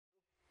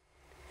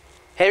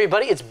Hey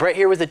everybody, it's Brett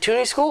here with the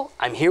Tuning School.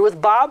 I'm here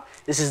with Bob.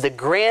 This is the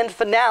grand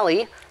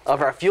finale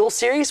of our fuel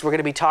series. We're going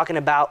to be talking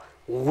about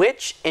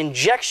which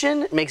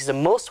injection makes the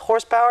most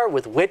horsepower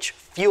with which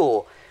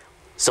fuel.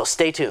 So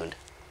stay tuned.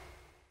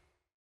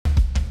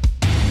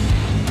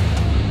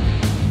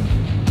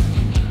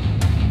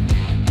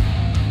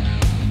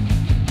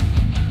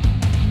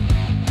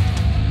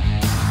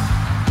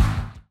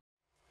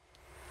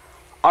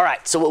 All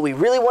right, so what we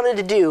really wanted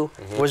to do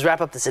was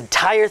wrap up this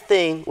entire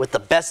thing with the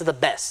best of the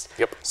best.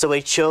 Yep. So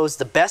we chose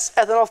the best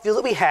ethanol fuel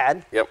that we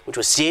had, which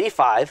was C85.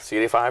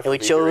 C85. And we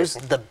chose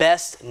the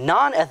best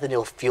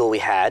non-ethanol fuel we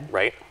had,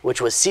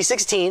 which was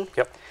C16.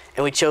 Yep.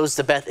 And we chose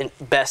the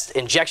best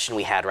injection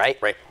we had, right?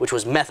 Which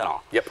was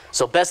methanol. Yep.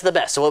 So best of the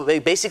best. So what we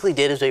basically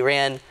did is we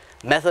ran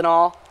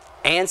methanol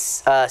and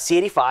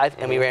C85,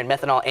 and we ran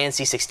methanol and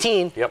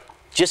C16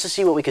 just to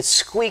see what we could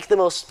squeak the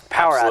most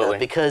power out of,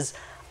 because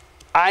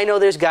I know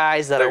there's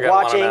guys that are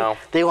watching.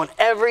 They want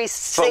every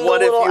single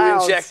little ounce. But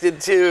what if you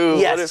injected too?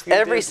 Yes,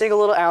 every single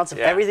little ounce of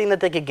everything that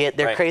they could get.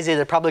 They're crazy.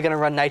 They're probably going to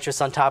run nitrous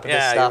on top of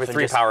this stuff. Yeah,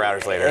 3 power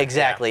hours later.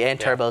 Exactly, and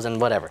turbos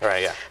and whatever.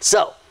 Right, yeah.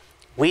 So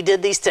we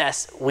did these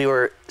tests. We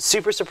were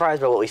super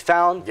surprised by what we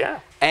found. Yeah.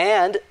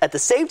 And at the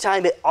same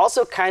time, it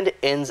also kind of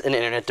ends an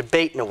internet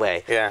debate in a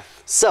way. Yeah.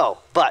 So,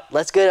 but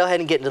let's go ahead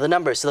and get into the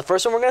numbers. So the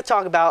first one we're going to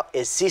talk about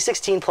is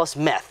C16 Plus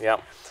Meth.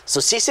 Yep. So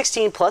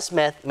C16 Plus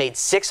Meth made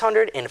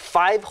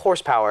 605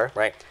 horsepower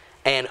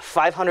and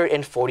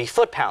 540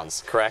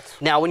 foot-pounds. Correct.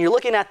 Now, when you're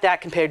looking at that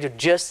compared to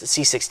just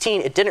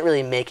C16, it didn't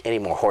really make any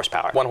more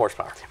horsepower. 1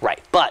 horsepower. Right.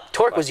 But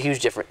torque was a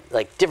huge different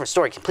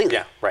story completely.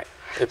 Yeah, right.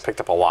 It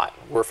picked up a lot.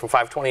 We're from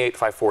 528 to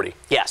 540.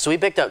 Yeah, so we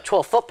picked up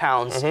 12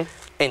 foot-pounds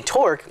in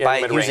torque by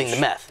using the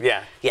meth.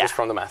 Yeah, just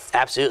from the meth.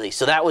 Absolutely.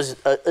 So that was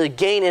a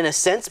gain in a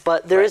sense,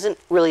 but there isn't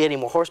really any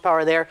more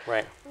horsepower there.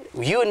 Right.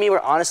 You and me were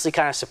honestly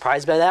kind of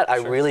surprised by that. I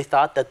really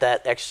thought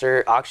that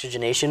extra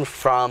oxygenation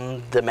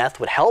from the meth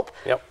would help.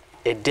 Yep.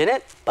 It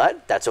didn't,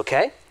 but that's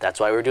okay. That's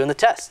why we're doing the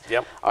test.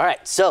 Yep. All right,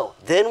 so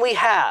then we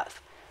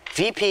have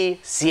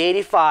VP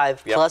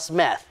C85 plus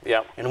meth.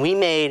 Yep. And we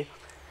made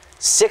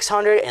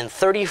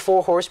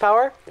 634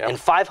 horsepower and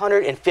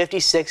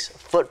 556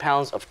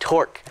 foot-pounds of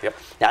torque. Yep.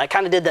 Now, it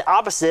kind of did the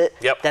opposite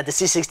that the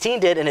C16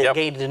 did, and it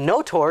gained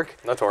no torque.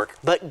 No torque.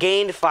 But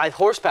gained 5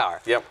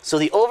 horsepower. Yep. So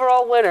the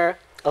overall winner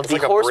of the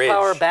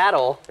horsepower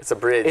battle is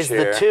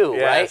the 2,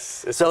 right?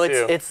 It's so the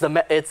 2. it's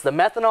the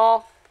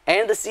methanol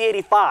and the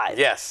C85.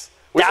 Yes.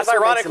 Which is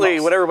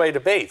ironically what everybody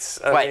debates.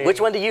 I mean, which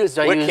one to use?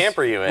 What camp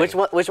are you in?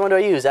 Which one do I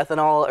use?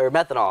 Ethanol or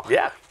methanol?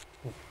 Yeah.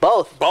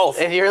 Both. Both.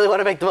 If you really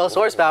want to make the most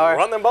horsepower,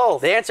 run them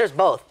both. The answer is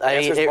both. I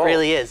mean, it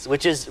really is,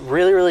 which is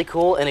really, really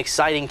cool and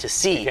exciting to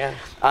see.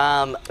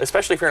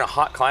 Especially if you're in a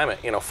hot climate,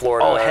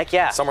 Florida. Oh, heck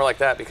yeah. Somewhere like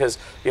that, because,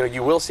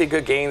 you will see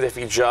good gains if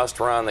you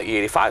just run the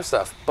E85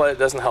 stuff, but it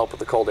doesn't help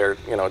with the cold air,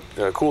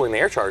 cooling the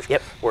air charge,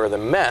 where the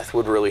meth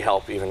would really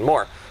help even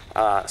more.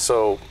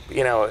 So,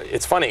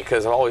 it's funny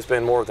because I've always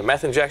been more of the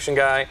meth injection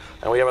guy,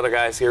 and we have other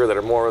guys here that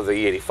are more of the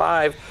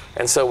E85.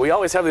 And so we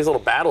always have these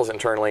little battles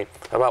internally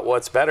about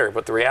what's better.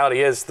 But the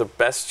reality is the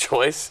best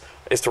choice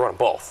is to run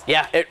both.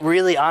 Yeah, it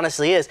really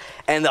honestly is.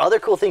 And the other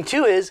cool thing,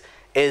 too,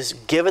 is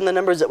given the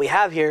numbers that we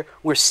have here,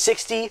 we're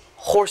 60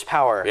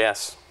 horsepower.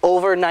 Yes.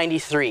 Over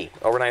 93.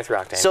 Over 93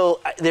 octane.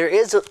 So there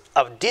is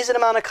a decent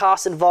amount of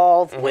cost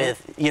involved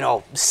with,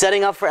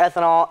 setting up for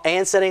ethanol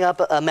and setting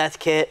up a meth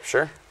kit.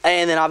 Sure.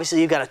 And then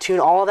obviously you've got to tune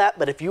all of that.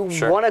 But if you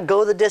want to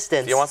go the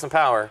distance, if you want some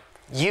power,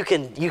 you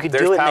can do it.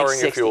 There's power in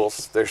your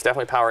fuels. There's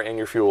definitely power in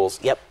your fuels.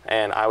 Yep.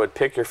 And I would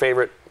pick your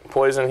favorite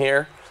poison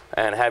here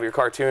and have your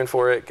car tuned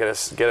for it. Get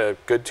a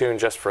good tune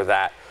just for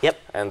that. Yep.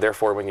 And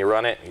therefore, when you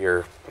run it,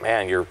 you're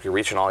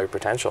reaching all your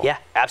potential. Yeah,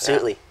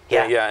 absolutely.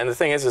 Yeah. And the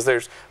thing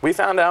is we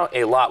found out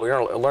a lot. We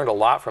learned a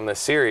lot from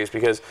this series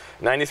because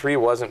 93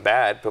 wasn't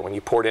bad, but when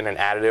you poured in an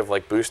additive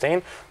like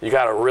Boostane, you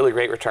got a really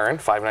great return,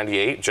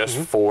 598, just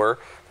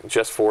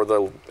for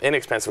the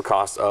inexpensive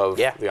cost of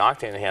the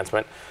octane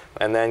enhancement.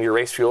 And then your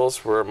race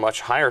fuels were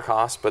much higher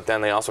cost, but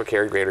then they also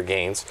carry greater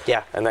gains.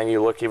 Yeah. And then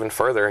you look even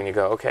further and you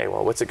go, okay,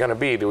 well, what's it going to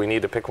be? Do we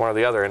need to pick one or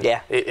the other? And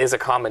it is a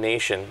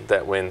combination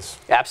that wins.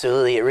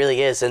 Absolutely, it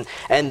really is. And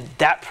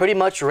that pretty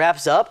much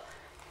wraps up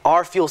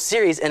our fuel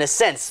series in a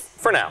sense.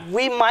 For now.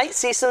 We might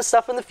see some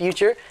stuff in the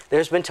future.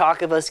 There's been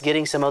talk of us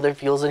getting some other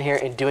fuels in here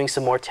and doing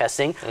some more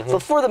testing.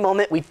 But for the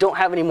moment, we don't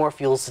have any more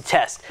fuels to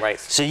test. Right.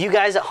 So you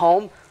guys at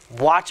home,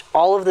 watch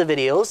all of the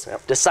videos,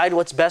 decide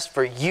what's best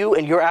for you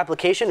and your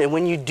application, and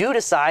when you do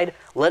decide,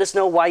 let us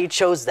know why you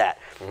chose that.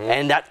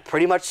 And that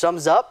pretty much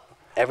sums up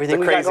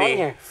everything we got going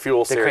here.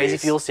 The Crazy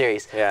Fuel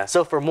Series. Yeah.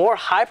 So for more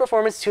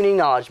high-performance tuning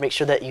knowledge, make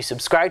sure that you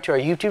subscribe to our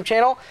YouTube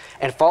channel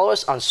and follow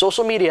us on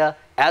social media.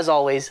 As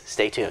always,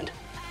 stay tuned.